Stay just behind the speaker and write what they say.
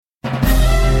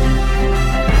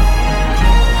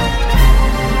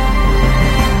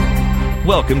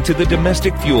welcome to the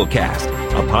Domestic Fuel Cast,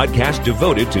 a podcast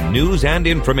devoted to news and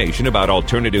information about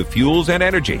alternative fuels and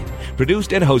energy,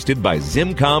 produced and hosted by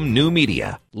Zimcom New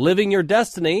Media. Living your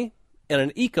destiny in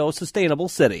an eco-sustainable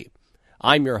city.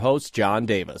 I'm your host, John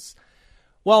Davis.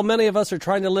 While many of us are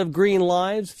trying to live green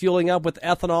lives, fueling up with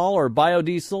ethanol or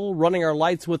biodiesel, running our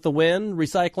lights with the wind,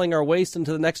 recycling our waste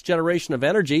into the next generation of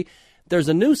energy, there's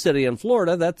a new city in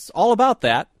Florida that's all about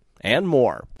that and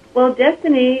more. Well,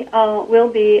 Destiny will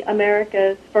be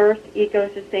America's first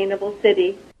eco-sustainable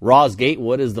city. Roz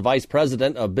Gatewood is the Vice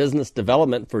President of Business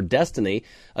Development for Destiny,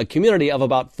 a community of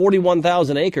about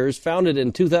 41,000 acres founded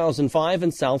in 2005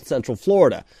 in South Central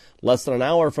Florida, less than an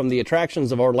hour from the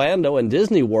attractions of Orlando and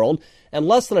Disney World, and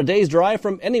less than a day's drive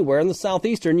from anywhere in the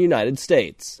southeastern United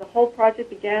States. The whole project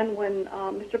began when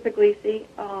Mr. Puglisi,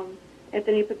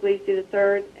 Anthony Puglisi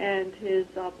III, and his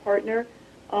partner,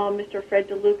 Mr. Fred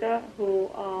DeLuca, who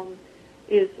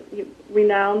is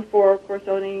renowned for, of course,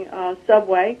 owning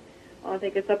Subway. I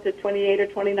think it's up to 28 or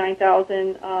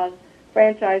 29,000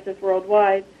 franchises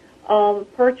worldwide,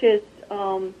 purchased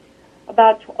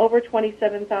about over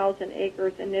 27,000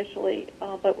 acres initially,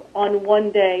 but on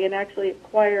one day, and actually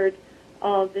acquired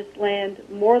this land,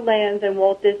 more land than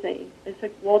Walt Disney. It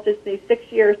took Walt Disney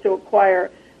 6 years to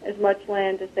acquire as much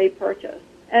land as they purchased.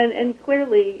 And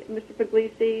clearly, Mr.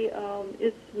 Puglisi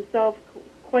is himself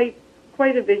quite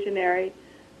a visionary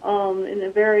and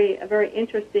a very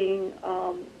interesting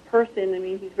person. I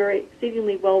mean, he's very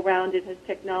exceedingly well-rounded. Has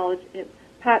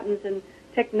patents and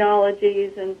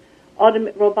technologies and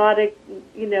robotic,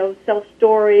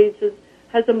 self-storage.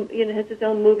 Has his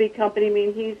own movie company. I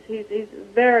mean, he's a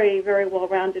very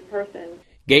well-rounded person.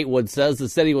 Gatewood says the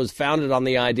city was founded on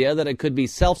the idea that it could be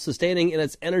self-sustaining in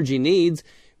its energy needs,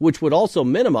 which would also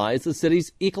minimize the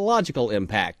city's ecological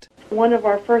impact. One of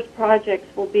our first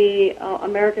projects will be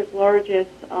America's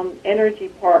largest energy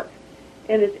park.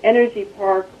 And this energy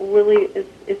park really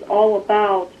is all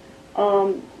about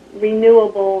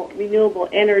renewable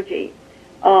energy.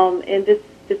 And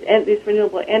these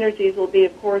renewable energies will be,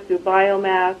 of course, through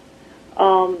biomass,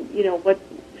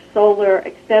 solar,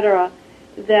 etc.,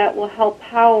 that will help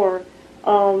power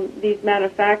these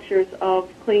manufacturers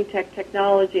of clean tech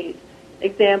technologies.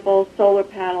 Example, solar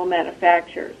panel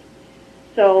manufacturers.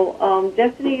 So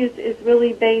Destiny is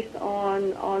really based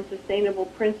on sustainable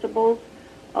principles,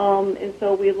 and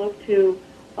so we look to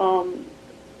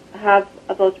have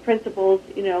those principles,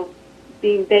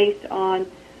 being based on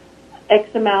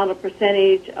X amount of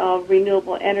percentage of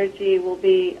renewable energy will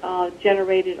be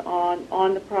generated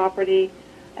on the property,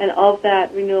 and of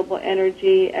that renewable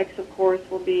energy, X, of course,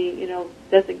 will be,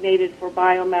 designated for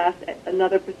biomass.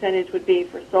 Another percentage would be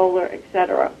for solar,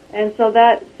 etc. And so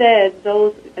that said,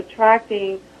 those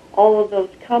attracting all of those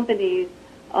companies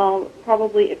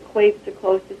probably equates to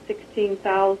close to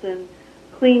 16,000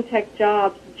 clean tech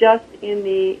jobs just in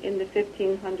the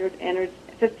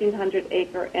 1,500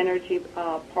 acre energy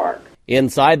park.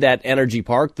 Inside that energy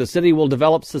park, the city will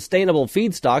develop sustainable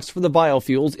feedstocks for the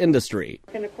biofuels industry.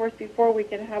 And of course, before we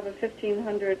can have a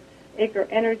 1,500 acre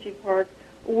energy park,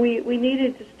 we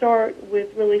needed to start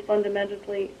with really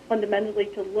fundamentally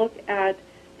to look at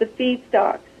the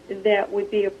feedstocks that would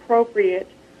be appropriate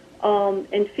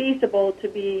and feasible to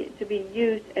be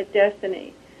used at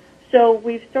Destiny. So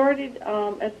we started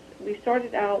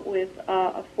out with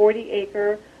a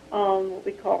 40-acre what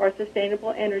we call our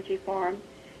sustainable energy farm,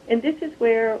 and this is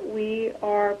where we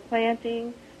are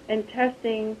planting and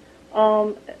testing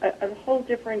a whole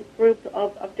different group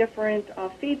of different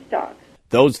feedstocks.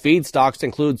 Those feedstocks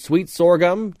include sweet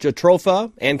sorghum,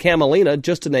 jatropha, and camelina,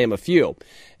 just to name a few.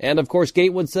 And, of course,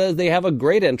 Gatewood says they have a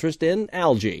great interest in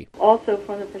algae. Also,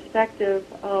 from the perspective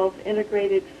of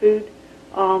integrated food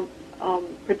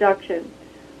production,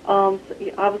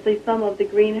 obviously some of the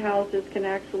greenhouses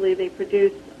they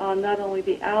produce not only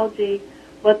the algae,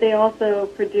 but they also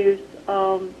produce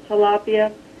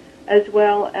tilapia, as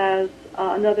well as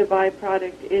another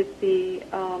byproduct is the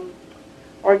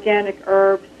organic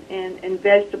herbs and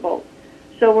vegetables.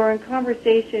 So we're in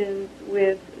conversations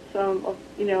with some of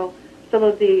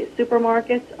the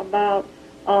supermarkets about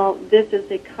this as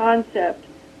a concept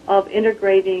of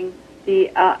integrating the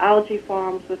algae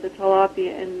farms with the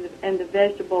tilapia and the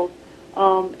vegetables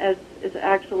as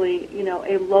actually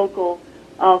a local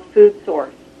food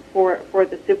source for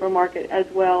the supermarket, as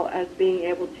well as being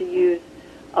able to use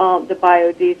the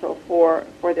biodiesel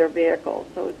for their vehicles.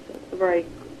 So it's a very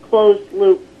closed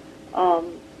loop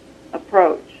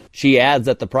approach. She adds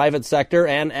that the private sector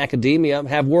and academia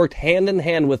have worked hand in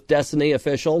hand with Destiny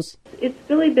officials. It's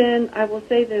really been, I will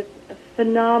say this,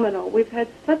 phenomenal. We've had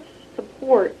such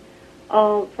support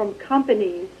from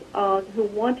companies who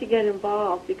want to get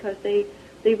involved because they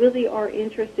they really are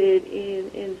interested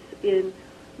in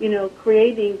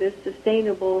creating this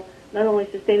sustainable, not only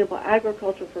sustainable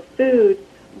agriculture for food,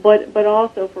 but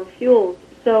also for fuels.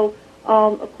 So,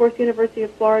 of course, the University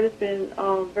of Florida has been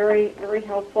very, very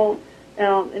helpful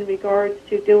in regards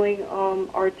to doing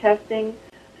our testing.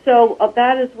 So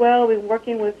that as well, we've been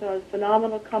working with a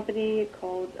phenomenal company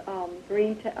called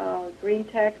Green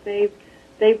Tech.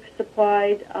 They've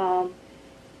supplied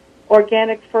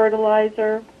organic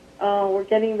fertilizer. We're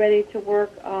getting ready to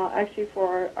work actually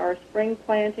for our spring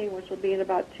planting, which will be in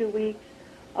about 2 weeks.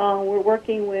 We're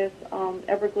working with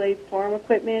Everglades Farm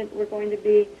Equipment. We're going to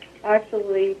be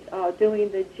actually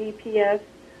doing the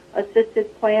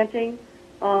GPS-assisted planting,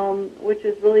 which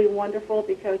is really wonderful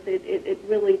because it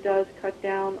really does cut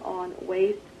down on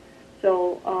waste.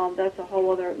 So that's a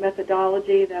whole other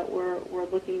methodology that we're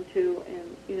looking to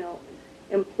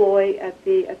employ at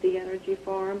the energy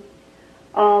farm.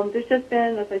 There's just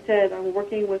been, as I said, I'm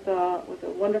working with a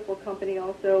wonderful company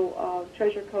also,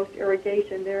 Treasure Coast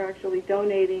Irrigation. They're actually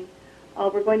donating.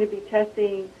 We're going to be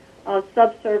testing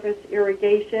subsurface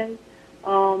irrigation,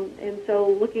 and so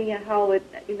looking at how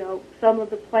some of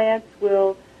the plants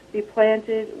will be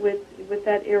planted with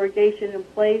that irrigation in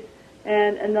place,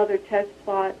 and another test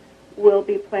plot will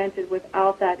be planted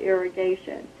without that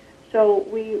irrigation. So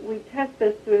we test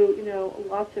this through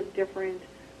lots of different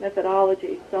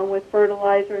methodologies. Some with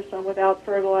fertilizer, some without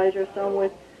fertilizer, some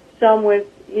with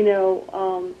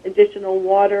additional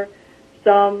water.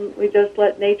 Some we just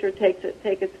let nature take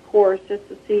its course just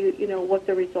to see what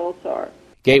the results are.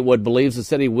 Gatewood believes the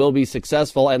city will be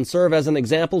successful and serve as an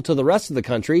example to the rest of the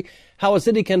country how a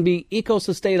city can be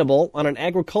eco-sustainable on an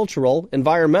agricultural,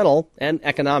 environmental, and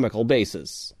economical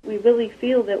basis. We really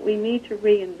feel that we need to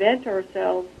reinvent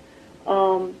ourselves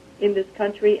in this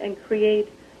country and create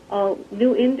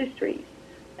new industries.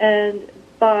 And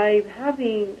by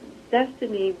having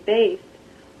destiny based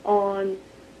on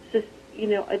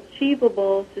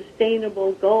achievable,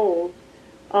 sustainable goals,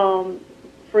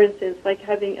 for instance, like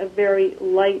having a very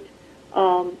light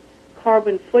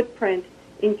carbon footprint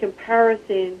in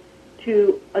comparison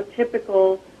to a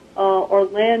typical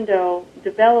Orlando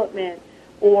development,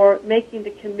 or making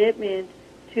the commitment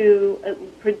to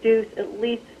produce at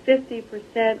least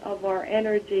 50% of our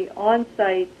energy on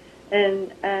site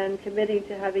and committing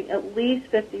to having at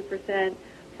least 50%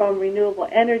 from renewable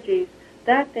energies,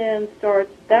 that then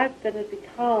it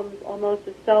becomes almost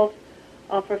a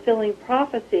self-fulfilling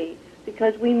prophecy,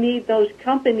 because we need those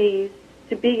companies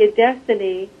to be a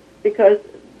destiny, because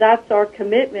that's our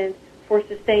commitment for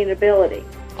sustainability.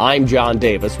 I'm John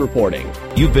Davis reporting.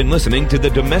 You've been listening to the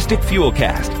Domestic Fuel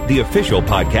Cast, the official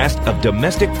podcast of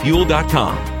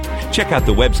DomesticFuel.com. Check out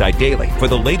the website daily for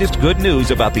the latest good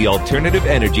news about the alternative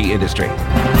energy industry.